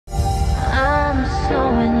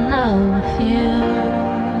love with you.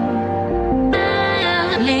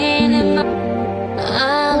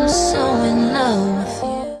 I'm so in love with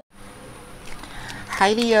you.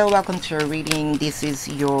 Hi Leo, welcome to your reading. This is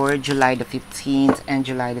your July the 15th and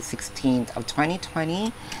July the 16th of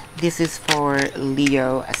 2020. This is for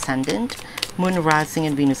Leo Ascendant, Moon rising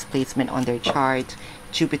and Venus placement on their chart.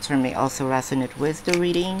 Jupiter may also resonate with the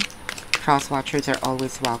reading. Cross watchers are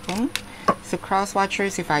always welcome. So cross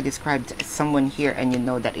watchers, if I described someone here and you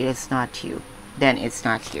know that it is not you, then it's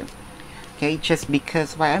not you. Okay, just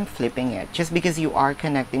because, why I'm flipping it, just because you are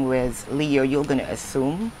connecting with Leo, you're gonna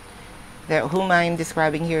assume that whom I'm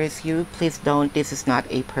describing here is you. Please don't, this is not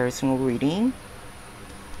a personal reading.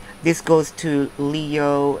 This goes to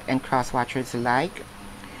Leo and cross watchers alike.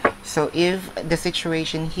 So if the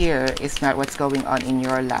situation here is not what's going on in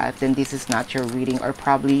your life, then this is not your reading, or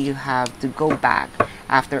probably you have to go back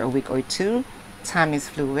after a week or two. Time is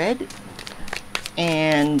fluid.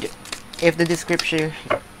 And if the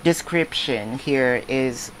description here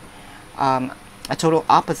is a total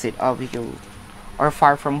opposite of you or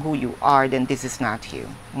far from who you are, then this is not you.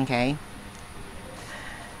 Okay,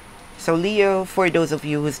 so Leo, for those of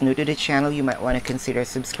you who's new to the channel, you might want to consider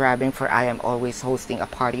subscribing, for I am always hosting a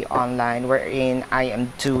party online wherein I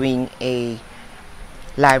am doing a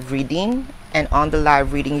live reading, and on the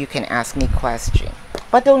live reading you can ask me questions.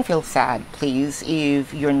 But don't feel sad, please,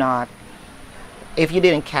 if you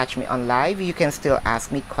didn't catch me on live, you can still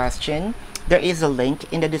ask me question. There is a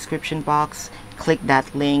link in the description box. Click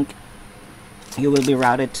that link. You will be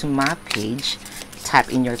routed to my page. Type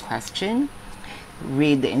in your question,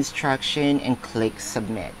 read the instruction, and click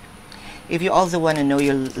submit. If you also want to know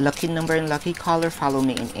your lucky number and lucky color, follow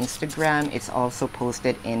me on Instagram. It's also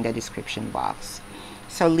posted in the description box.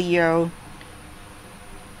 So Leo,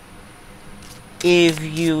 if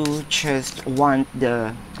you just want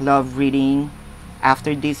the love reading,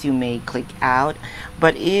 after this you may click out.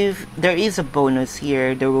 But if there is a bonus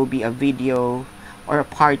here, there will be a video or a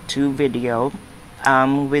part 2 video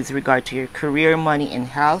with regard to your career, money, and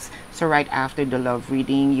health. So right after the love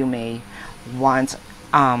reading, you may want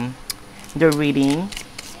the reading.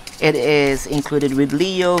 It is included with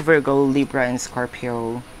Leo, Virgo, Libra, and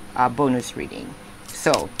Scorpio bonus reading.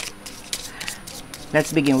 So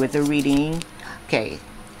let's begin with the reading. Okay,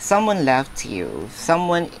 someone left you.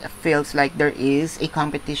 Someone feels like there is a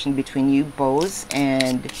competition between you both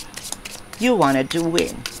and you wanted to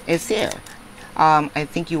win. It's here. I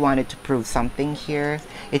think you wanted to prove something here.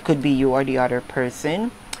 It could be you or the other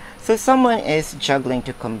person. So someone is juggling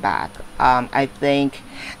to come back. I think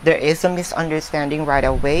there is a misunderstanding right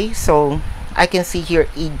away. So I can see here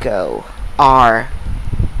ego are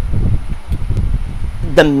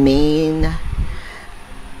the main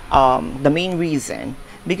reason,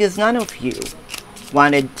 because none of you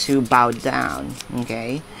wanted to bow down.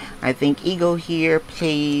 Okay, I think ego here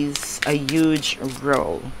plays a huge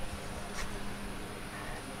role,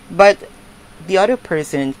 but the other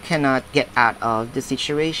person cannot get out of the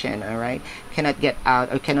situation. All right, cannot get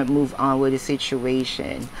out or cannot move on with the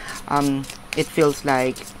situation. It feels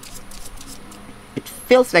like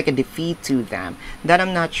a defeat to them, that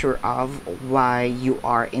I'm not sure of why you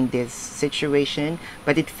are in this situation,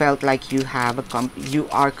 but it felt like you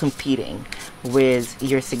are competing with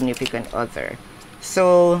your significant other.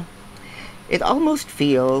 So it almost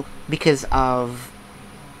feel, because of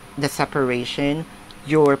the separation,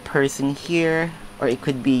 your person here, or it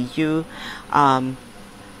could be you,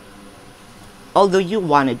 although you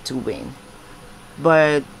wanted to win,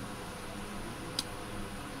 but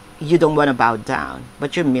you don't want to bow down,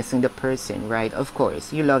 but you're missing the person, right? Of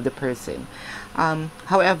course, you love the person.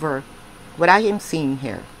 However, what I am seeing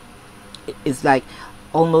here is like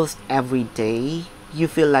almost every day you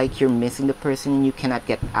feel like you're missing the person and you cannot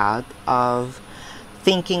get out of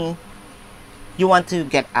thinking. You want to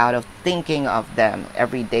get out of thinking of them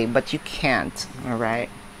every day, but you can't. All right.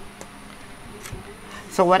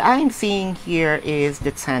 So what I'm seeing here is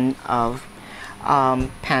the 10 of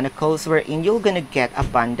Pentacles, wherein you're gonna get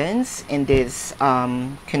abundance in this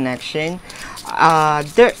connection.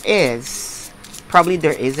 There is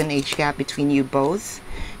an age gap between you both.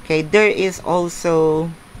 Okay, there is also,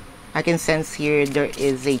 I can sense here, there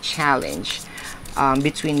is a challenge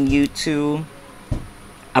between you two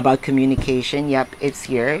about communication. Yep, it's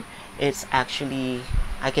here. It's actually,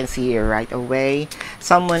 I can see here right away.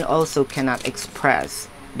 Someone also cannot express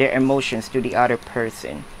their emotions to the other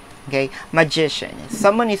person. Okay, Magician,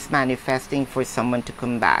 someone is manifesting for someone to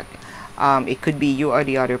come back. It could be you or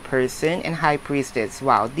the other person. And High Priestess,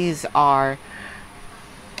 wow, these are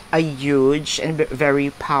a huge and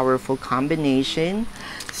very powerful combination.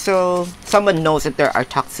 So someone knows that there are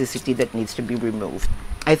toxicity that needs to be removed.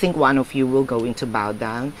 I think one of you will go into bow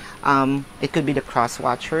down. It could be the cross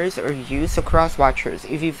watchers or you. So cross watchers,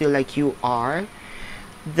 if you feel like you are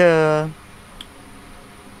the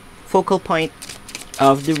focal point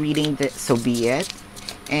of the reading, that so be it.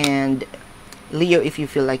 And Leo, if you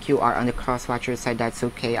feel like you are on the cross watcher side, that's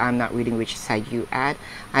okay. I'm not reading which side you at.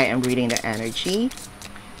 I am reading the energy.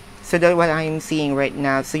 So that's what I'm seeing right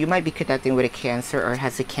now. So you might be connecting with a Cancer or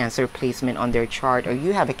has a Cancer placement on their chart, or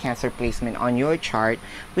you have a Cancer placement on your chart,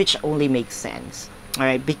 which only makes sense.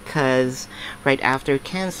 Alright, because right after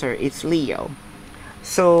Cancer, it's Leo.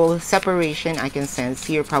 So separation, I can sense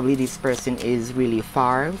here. Probably this person is really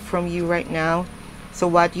far from you right now. So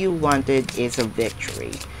what you wanted is a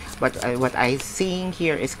victory. But what I'm seeing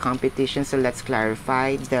here is competition. So let's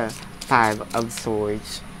clarify the Five of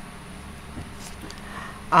Swords.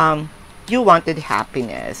 You wanted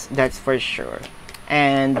happiness, that's for sure,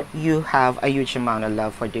 and you have a huge amount of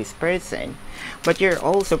love for this person, but you're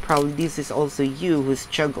also probably, this is also you who's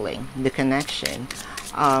juggling the connection,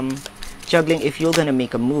 juggling if you're gonna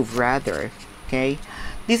make a move rather. Okay,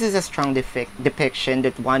 this is a strong depiction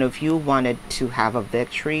that one of you wanted to have a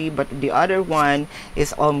victory, but the other one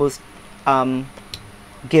is almost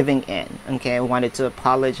giving in. Okay, wanted to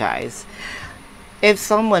apologize. If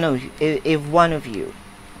someone of if one of you,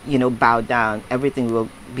 you know, bow down, everything will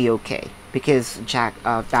be okay, because Jack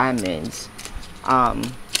of Diamonds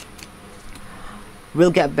will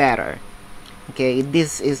get better. Okay,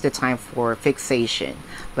 this is the time for fixation,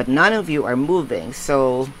 but none of you are moving,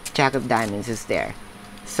 so Jack of Diamonds is there.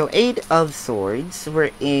 So Eight of Swords,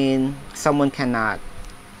 wherein someone cannot,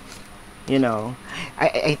 you know,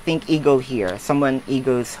 I think ego here, someone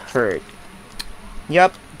ego's hurt.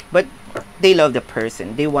 Yep, but they love the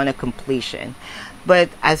person, they want a completion. But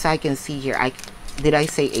as I can see here, did I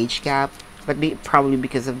say age gap? But probably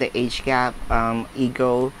because of the age gap,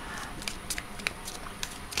 ego,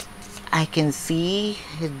 I can see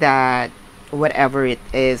that whatever it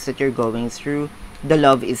is that you're going through, the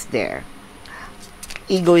love is there.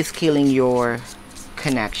 Ego is killing your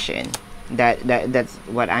connection. That's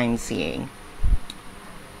what I'm seeing.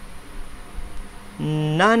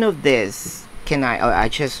 None of this can I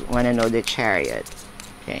just want to know the Chariot.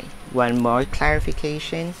 Okay, one more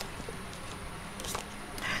clarification.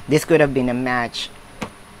 This could have been a match.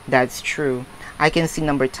 That's true. I can see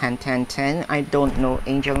number 10, 10, 10. I don't know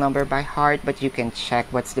angel number by heart, but you can check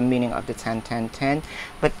what's the meaning of the 10, 10, 10.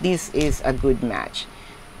 But this is a good match.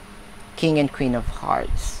 King and Queen of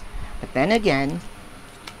Hearts. But then again,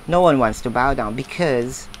 no one wants to bow down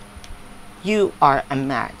because you are a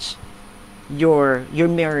match. You're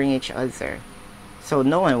mirroring each other. So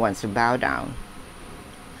no one wants to bow down.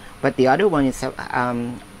 But the other one is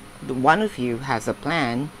one of you has a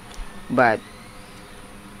plan, but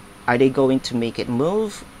are they going to make it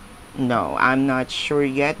move? No, I'm not sure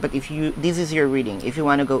yet. But if you, this is your reading. If you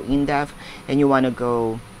want to go in depth and you want to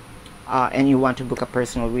go and you want to book a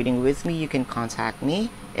personal reading with me, you can contact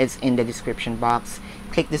me. It's in the description box.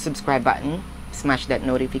 Click the subscribe button, smash that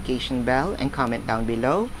notification bell, and comment down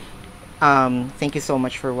below. Thank you so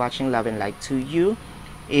much for watching. Love and light to you.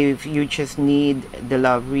 If you just need the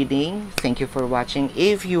love reading, thank you for watching.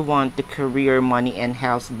 If you want the career, money, and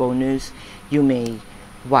health bonus, you may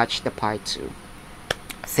watch the part 2.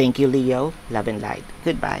 Thank you, Leo. Love and light.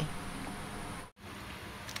 Goodbye.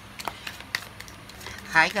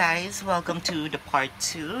 Hi guys, welcome to the part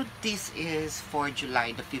 2. This is for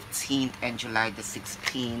July the 15th and July the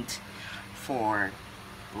 16th for,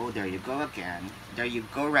 oh, there you go again. There you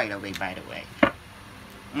go right away, by the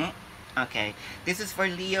way. Okay, this is for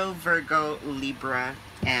Leo, Virgo, Libra,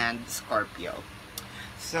 and Scorpio.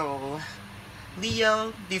 So,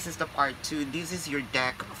 Leo, this is the part 2. This is your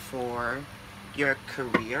deck for your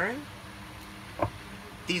career.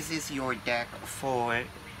 This is your deck for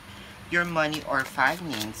your money or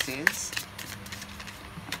finances.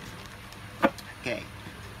 Okay.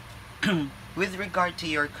 With regard to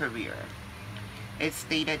your career, it's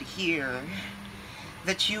stated here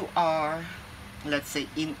that you are, let's say,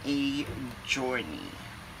 in a journey.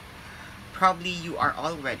 Probably you are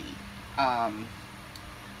already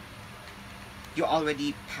you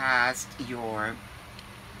already passed your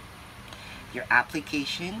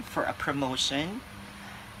application for a promotion.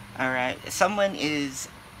 All right, someone is,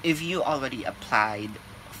 if you already applied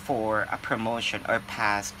for a promotion or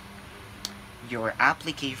passed your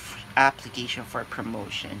application for a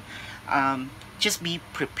promotion, just be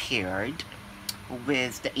prepared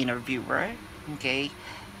with the interviewer. Okay,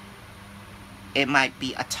 it might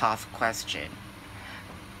be a tough question.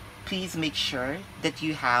 Please make sure that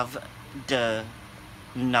you have the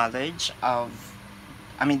knowledge of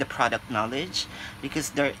I mean the product knowledge,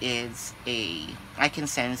 because there is a, I can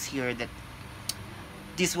sense here that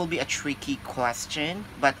this will be a tricky question,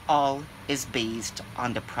 but all is based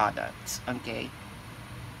on the products, okay,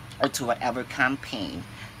 or to whatever campaign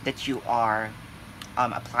that you are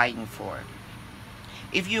applying for.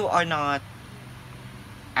 If you are not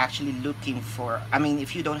actually looking for, I mean,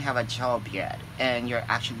 if you don't have a job yet and you're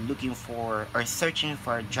actually looking for or searching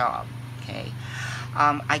for a job, okay,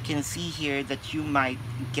 I can see here that you might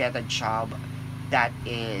get a job that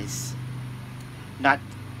is not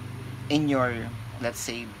in your, let's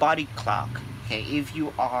say, body clock. Okay, if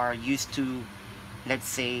you are used to, let's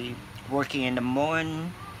say, working in the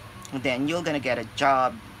morning, then you're gonna get a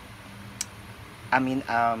job, I mean,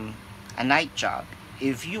 a night job.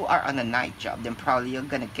 If you are on a night job, then probably you're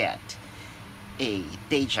gonna get a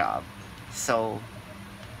day job. So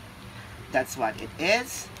that's what it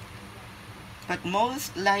is. But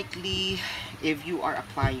most likely, if you are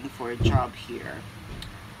applying for a job here,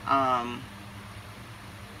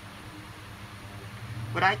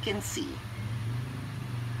 what I can see,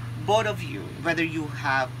 both of you, whether you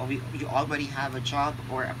have or you already have a job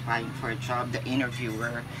or applying for a job, the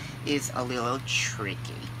interviewer is a little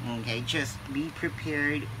tricky. Okay, just be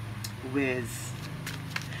prepared with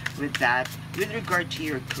that. With regard to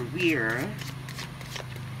your career,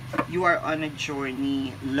 you are on a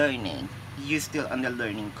journey learning. You're still on the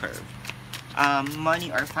learning curve.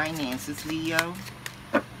 Money or finances, Leo.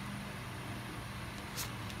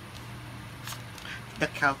 The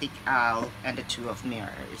Celtic Owl and the Two of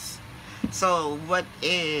Mirrors. So what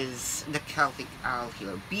is the Celtic Owl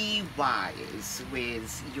here? Be wise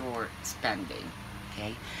with your spending.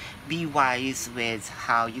 Okay, be wise with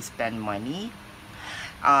how you spend money.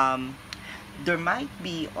 There might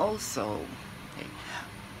be also, okay,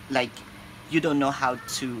 like, you don't know how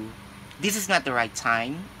to, this is not the right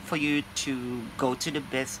time for you to go to the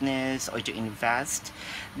business or to invest,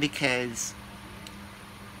 because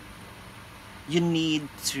you need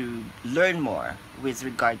to learn more with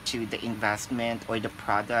regard to the investment or the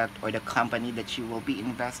product or the company that you will be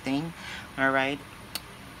investing. All right,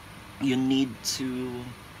 you need to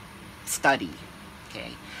study.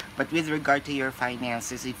 Okay, but with regard to your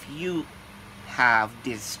finances, if you have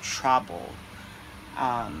this trouble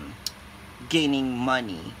gaining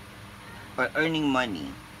money or earning money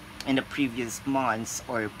in the previous months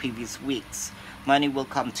or previous weeks, money will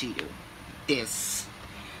come to you this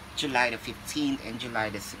July the 15th and July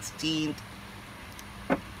the 16th.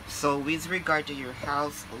 So with regard to your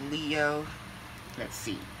health, Leo, let's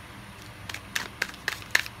see.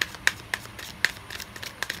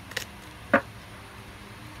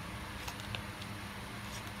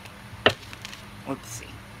 Oopsie.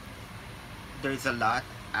 There's a lot.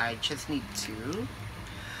 I just need to.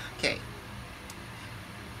 Okay.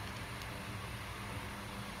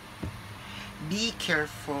 Be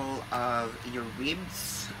careful of your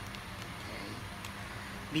ribs.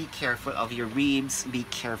 Be careful of your ribs, be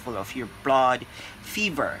careful of your blood.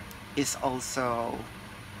 Fever is also,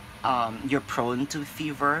 you're prone to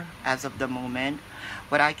fever as of the moment.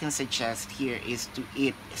 What I can suggest here is to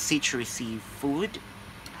eat citrusy food.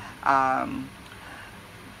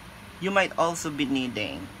 You might also be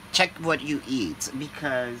needing, check what you eat,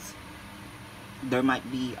 because there might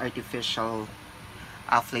be artificial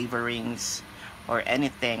flavorings or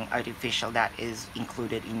anything artificial that is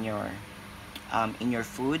included in your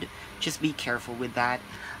food. Just be careful with that.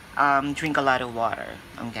 Drink a lot of water.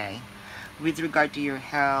 Okay, with regard to your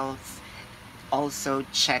health, also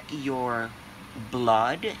check your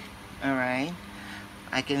blood. All right,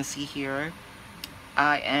 I can see here,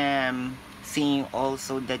 I am seeing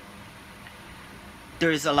also that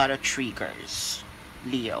there's a lot of triggers,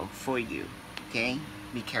 Leo, for you. Okay,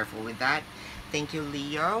 be careful with that. Thank you,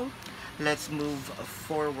 Leo. Let's move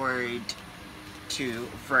forward to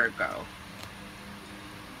Virgo.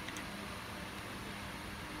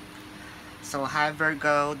 So hi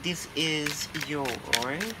Virgo, this is your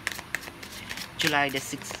July the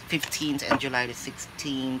 15th and July the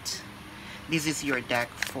 16th. This is your deck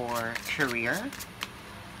for career.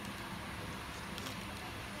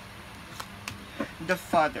 The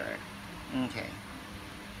Father. Okay.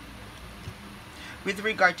 With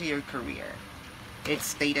regard to your career, it's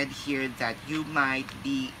stated here that you might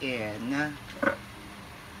be in,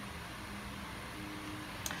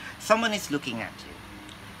 someone is looking at you.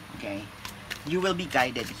 Okay, you will be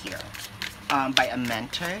guided here by a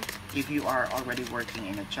mentor. If you are already working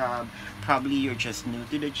in a job, probably you're just new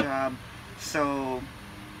to the job, so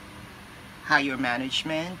higher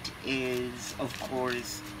management is, of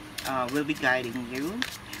course, will be guiding you,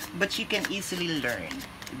 but you can easily learn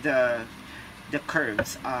the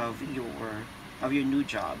curves of your of your new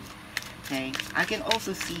job. Okay, I can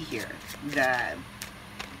also see here that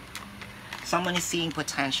someone is seeing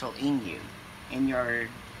potential in you, in your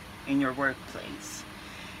workplace.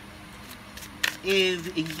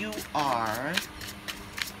 If you are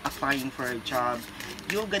applying for a job,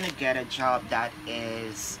 you're gonna get a job that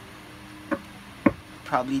is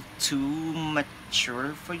probably too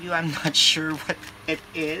mature for you. I'm not sure what it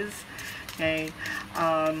is. Okay,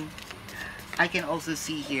 I can also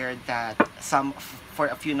see here that for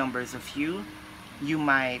a few numbers of you, you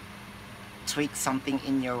might tweak something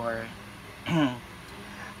in your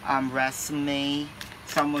resume.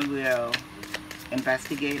 Someone will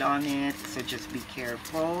investigate on it, so just be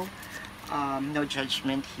careful. No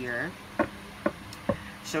judgment here.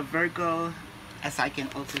 So Virgo, as I can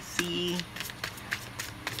also see,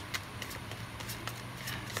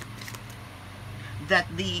 that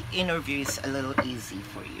the interview is a little easy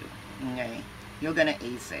for you. Okay, you're gonna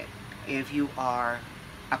ace it if you are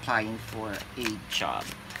applying for a job.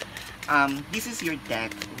 This is your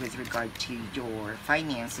deck with regard to your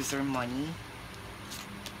finances or money.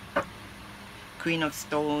 Queen of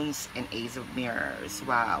Stones and Ace of Mirrors.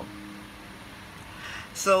 Wow.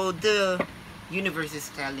 So the universe is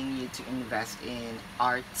telling you to invest in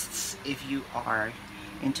arts if you are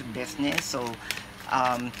into business. So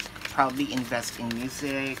probably invest in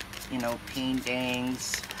music, you know,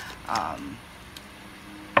 paintings,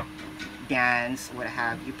 dance, what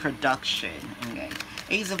have you, production. Okay.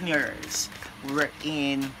 Ace of Mirrors,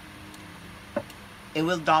 wherein it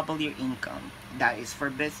will double your income. That is for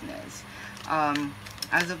business.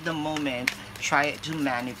 As of the moment, try to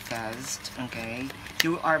manifest. Okay,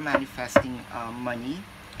 you are manifesting money.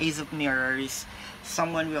 Ace of Mirrors,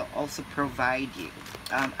 someone will also provide you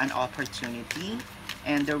an opportunity,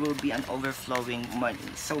 and there will be an overflowing money.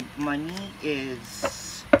 So money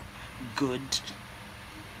is good.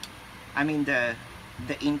 I mean, the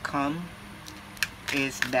income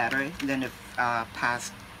is better than the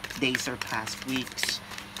past days or past weeks.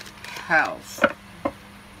 Health,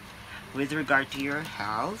 with regard to your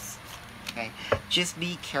health, okay, just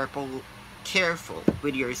be careful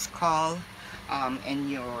with your skull and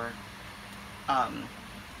your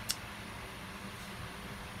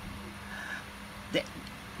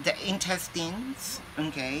the intestines.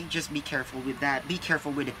 Okay, just be careful with that. Be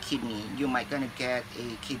careful with the kidney. You might gonna get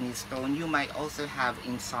a kidney stone. You might also have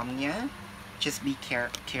insomnia. Just be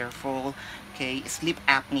careful. Okay, sleep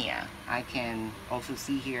apnea, I can also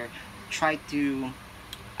see here. Try to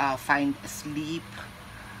find a sleep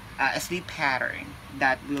pattern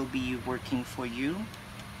that will be working for you.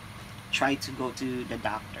 Try to go to the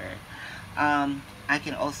doctor. I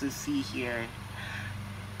can also see here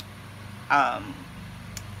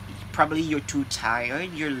probably you're too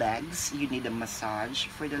tired, your legs, you need a massage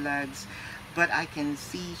for the legs. But I can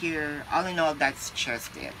see here, all in all, that's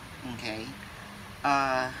just it. Okay,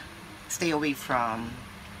 stay away from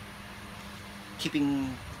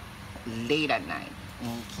keeping late at night.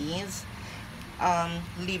 Okay.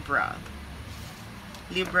 Libra,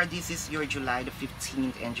 this is your July the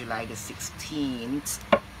 15th and July the 16th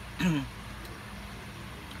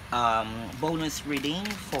bonus reading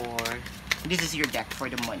for, this is your deck for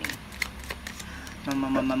the money.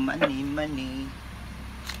 Money.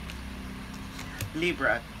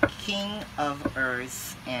 Libra, King of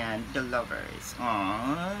Earth and the Lovers.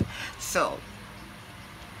 Aww. So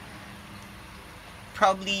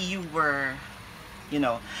probably you were, you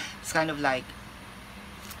know, it's kind of like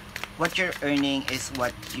what you're earning is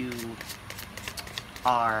what you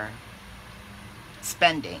are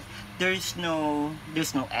spending. There's no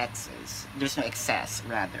excess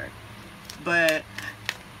rather. But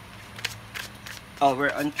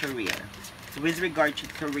we're on career. So with regard to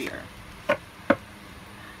career,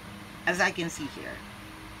 as I can see here,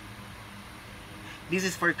 this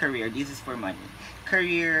is for career, this is for money.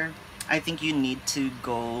 Career, I think you need to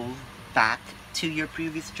go back to your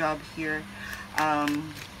previous job here.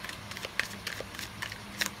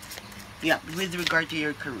 Yeah, with regard to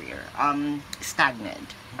your career,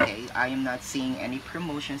 stagnant. Okay, I am not seeing any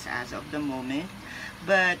promotions as of the moment,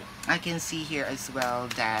 but I can see here as well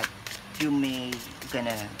that you may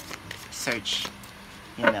gonna search,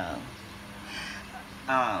 you know,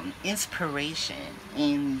 inspiration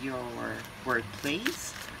in your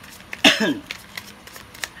workplace.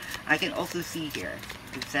 I can also see here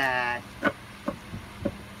that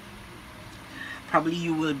probably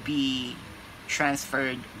you will be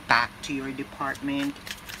transferred back to your department.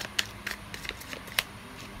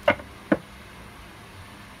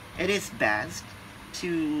 It is best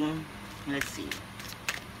to, let's see,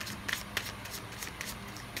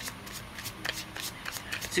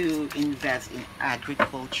 to invest in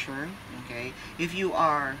agriculture. Okay, if you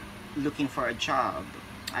are looking for a job,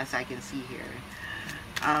 as I can see here,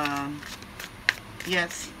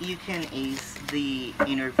 yes, you can ace the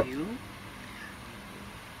interview.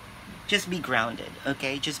 Just be grounded,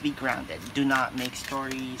 okay? Just be grounded. Do not make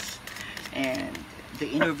stories, and the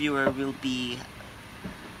interviewer will be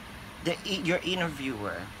your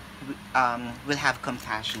interviewer will have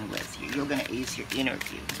compassion with you. You're gonna ace your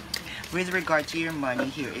interview. With regard to your money,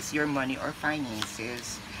 here is your money or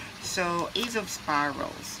finances. So Ace of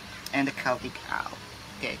Spirals and the Celtic Owl.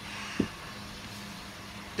 Okay,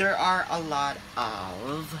 there are a lot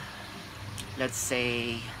of, let's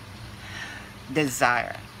say,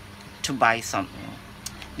 desire to buy something.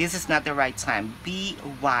 This is not the right time. Be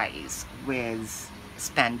wise with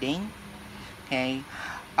spending. Okay,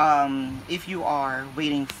 if you are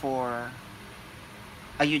waiting for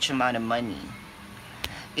a huge amount of money,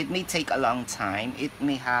 it may take a long time. It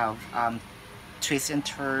may have twists and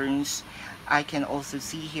turns. I can also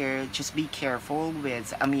see here, just be careful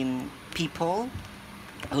with, people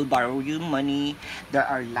who borrow you money. There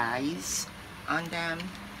are lies on them.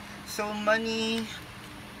 So money,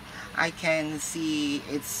 I can see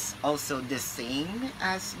it's also the same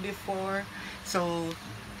as before. So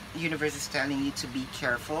universe is telling you to be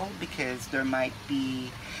careful, because there might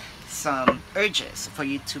be some urges for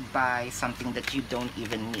you to buy something that you don't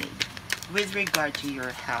even need. With regard to your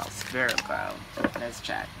health, Virgo, let's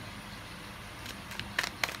check.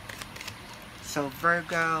 So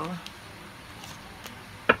Virgo,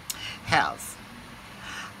 health.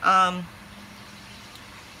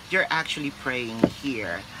 You're actually praying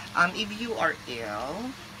here. If you are ill,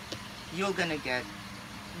 you're gonna get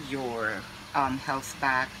your health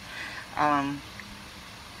back.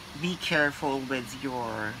 Be careful with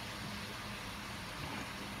your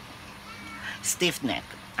stiff neck.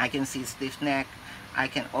 I can see stiff neck. I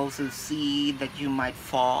can also see that you might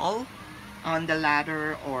fall on the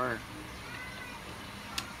ladder, or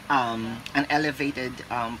an elevated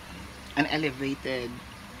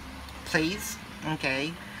place.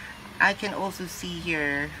 Okay, I can also see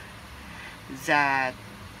here that,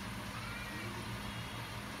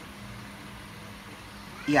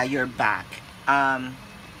 yeah, your back,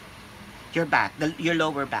 your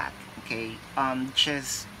lower back, okay,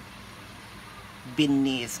 just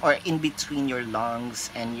beneath or in between your lungs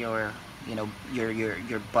and your,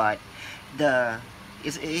 your butt.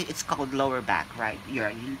 It's called lower back, right?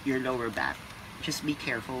 Your lower back. Just be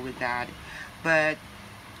careful with that. But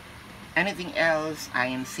anything else, I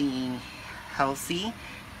am seeing healthy.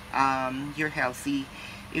 You're healthy.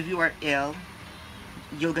 If you are ill,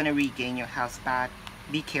 you're gonna regain your health back.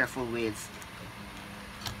 Be careful with,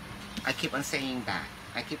 I keep on saying that,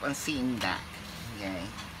 I keep on seeing that. Okay,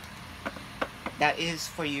 that is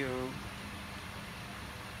for you.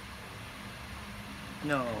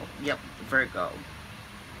 No, yep, Virgo.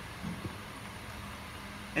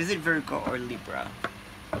 Is it Virgo or Libra?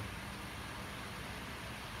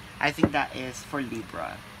 I think that is for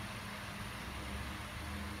Libra.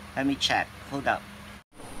 Let me check. Hold up.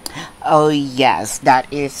 Oh yes,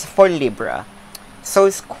 that is for Libra.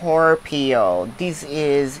 So Scorpio, this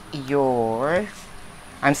is your,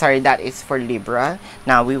 I'm sorry, that is for Libra.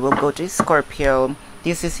 Now we will go to Scorpio.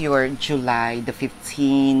 This is your July the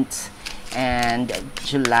 15th and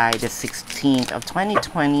July the 16th of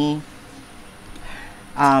 2020.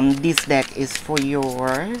 This deck is for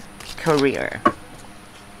your career,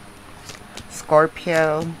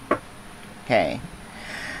 Scorpio. Okay,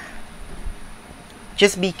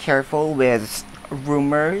 just be careful with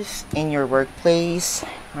rumors in your workplace.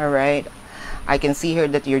 All right, I can see here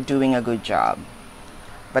that you're doing a good job,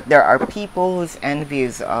 but there are people who's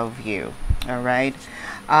envious of you. All right,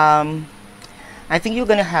 I think you're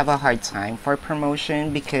gonna have a hard time for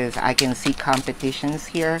promotion, because I can see competitions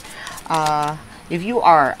here. If you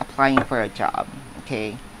are applying for a job,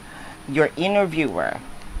 okay, your interviewer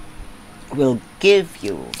will give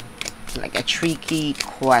you like a tricky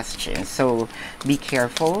question, so be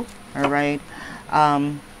careful. All right,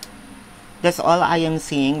 that's all I am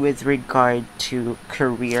seeing with regard to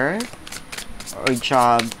career or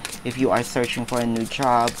job. If you are searching for a new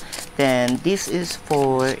job, then this is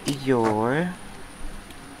for your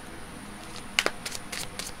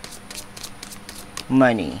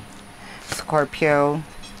money, Scorpio,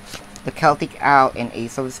 the Celtic Owl and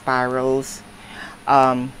Ace of Spirals.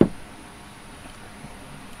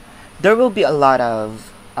 There will be a lot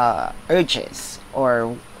of urges,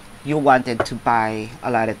 or you wanted to buy a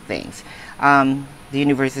lot of things. The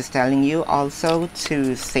universe is telling you also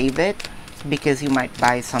to save it, because you might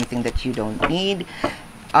buy something that you don't need.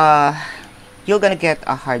 You're gonna get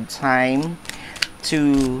a hard time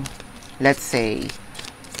to, let's say,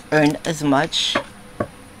 earn as much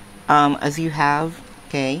as you have.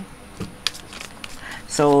 Okay,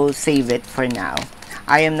 so save it for now.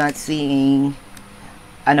 I am not seeing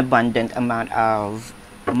an abundant amount of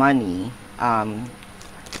money on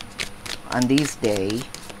these days.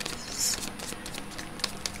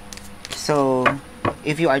 So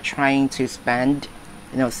if you are trying to spend,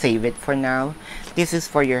 save it for now. This is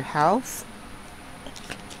for your health.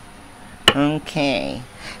 Okay,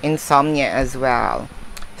 insomnia as well.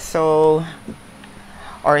 So,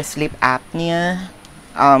 or sleep apnea.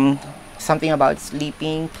 Something about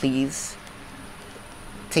sleeping. Please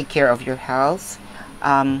take care of your health.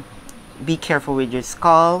 Be careful with your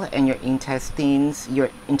skull and your intestines, your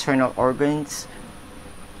internal organs.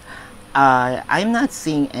 I'm not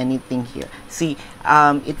seeing anything here. See,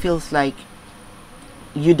 it feels like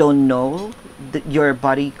you don't know your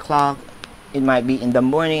body clock. It might be in the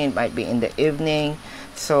morning, it might be in the evening.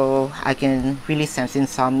 So I can really sense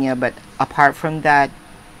insomnia. But apart from that,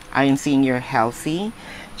 I am seeing you're healthy.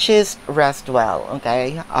 Just rest well,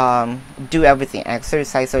 okay? Do everything,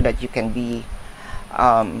 exercise so that you can be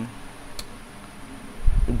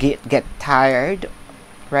get tired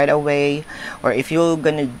right away. Or if you're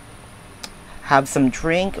gonna have some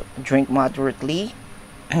drink moderately.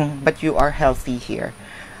 But you are healthy here.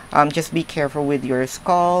 Just be careful with your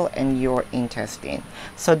skull and your intestine.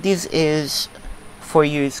 So this is for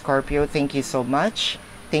you, Scorpio. Thank you so much.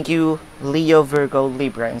 Thank you, Leo, Virgo,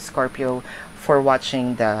 Libra, and Scorpio, for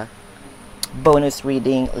watching the bonus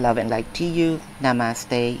reading. Love and light to you.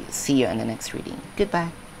 Namaste. See you in the next reading.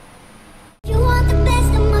 Goodbye.